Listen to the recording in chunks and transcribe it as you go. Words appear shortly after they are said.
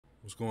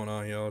What's going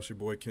on, y'all? It's your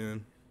boy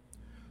Ken.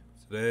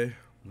 Today,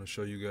 I'm going to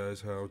show you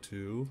guys how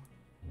to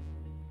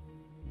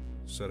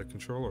set a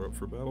controller up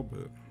for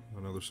Battlebit.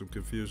 I know there's some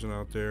confusion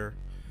out there.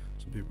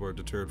 Some people are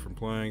deterred from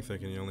playing,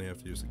 thinking you only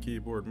have to use the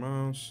keyboard and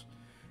mouse.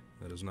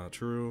 That is not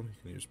true.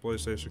 You can use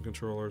PlayStation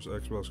controllers,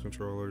 Xbox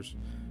controllers,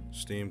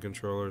 Steam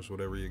controllers,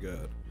 whatever you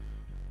got.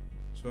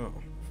 So,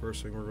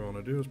 first thing we're going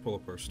to do is pull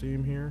up our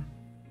Steam here.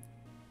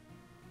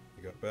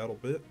 You got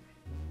Battlebit.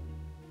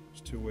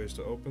 There's two ways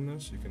to open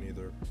this. You can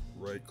either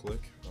right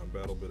click on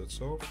Battlebit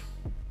itself,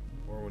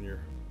 or when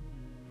you're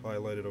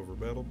highlighted over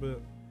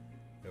Battlebit,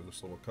 you have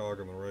this little cog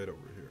on the right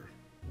over here.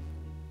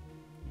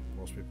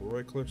 Most people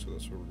right click, so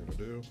that's what we're going to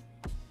do.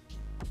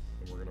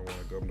 And we're going to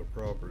want to come to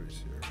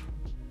properties here.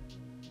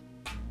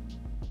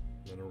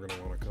 Then we're going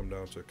to want to come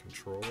down to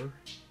controller.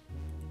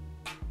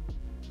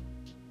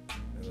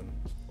 And then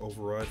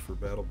override for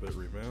Battlebit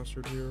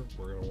Remastered here.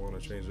 We're going to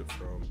want to change it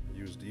from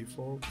use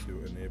default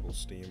to enable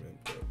Steam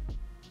input.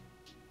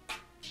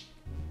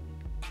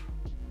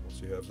 Once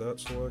you have that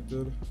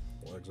selected,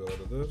 we'll exit out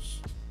of this.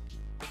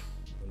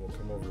 Then we'll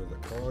come over to the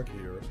cog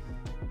here.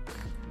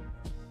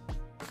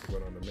 We'll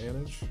go down to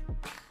manage. And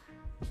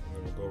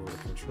then we'll go over to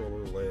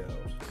controller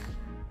layout.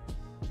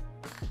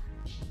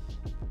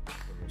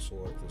 And we'll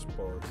select this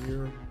bar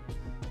here.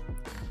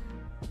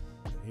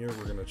 And here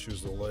we're going to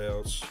choose the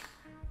layouts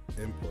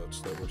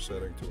inputs that we're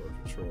setting to our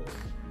controller.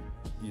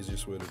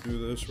 Easiest way to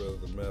do this, rather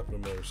than mapping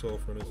them by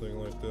yourself or anything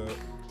like that,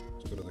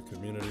 let's go to the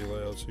community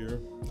layouts here.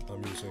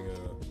 I'm using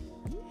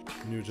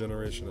a new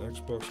generation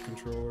Xbox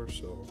controller,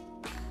 so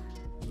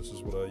this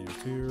is what I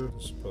used here.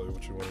 This is probably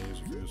what you want to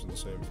use if you're using the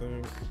same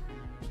thing.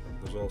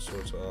 There's all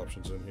sorts of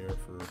options in here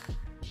for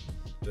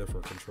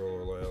different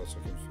controller layouts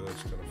I can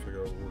fix, kind of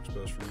figure out what works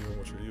best for you and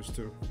what you're used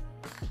to.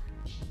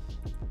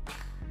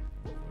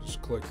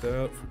 Just click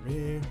that for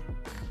me.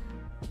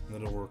 And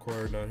then it'll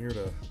require down here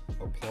to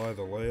apply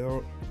the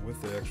layout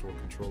with the actual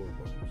controller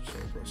button. So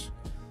I press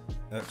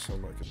X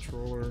on my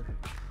controller.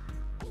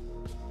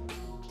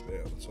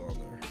 Yeah, it's on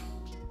there.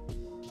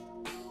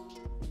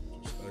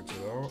 Just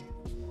exit out.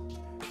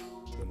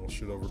 Then we'll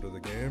shoot over to the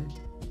game,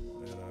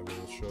 and I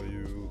will show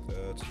you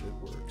that it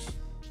works.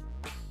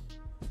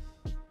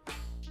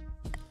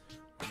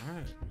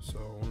 Alright, so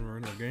when we're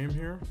in our game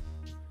here,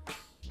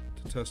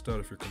 to test out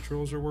if your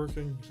controls are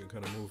working, you can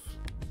kind of move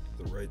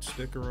the right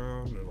stick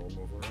around and it'll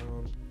move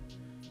around.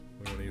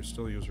 We want to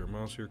still use your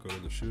mouse here, go to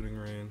the shooting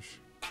range.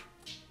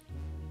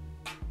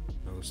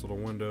 Now this little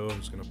window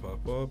is going to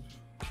pop up.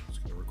 It's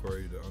going to require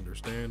you to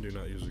understand, do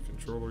not use a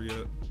controller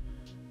yet.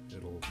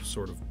 It'll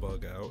sort of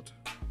bug out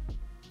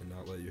and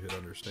not let you hit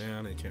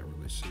understand. You can't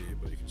really see,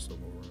 but you can still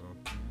move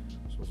around.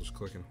 So we'll just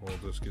click and hold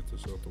this, get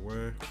this out the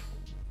way.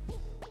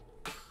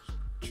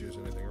 Choose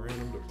anything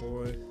random,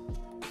 deploy,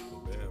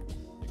 and bam.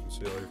 You can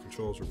see all your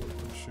controls are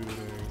working. Shooting,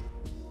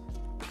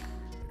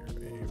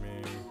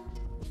 aiming,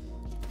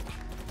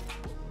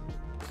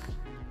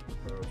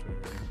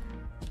 crouching.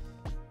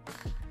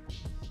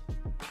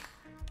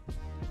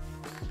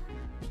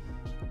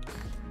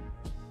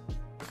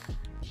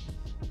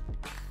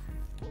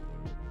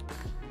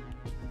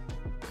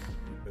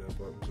 Keypad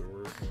buttons are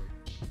working.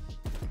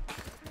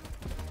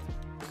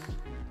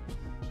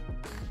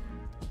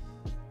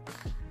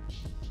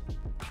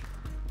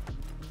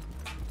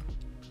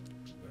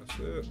 That's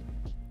it.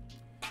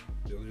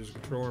 Be able to use a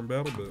controller in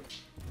Battlebit.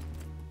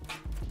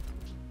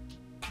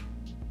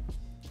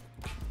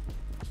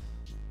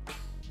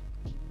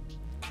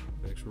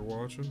 Thanks for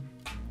watching.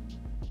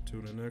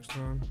 Tune in next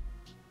time.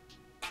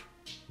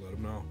 Let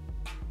them know.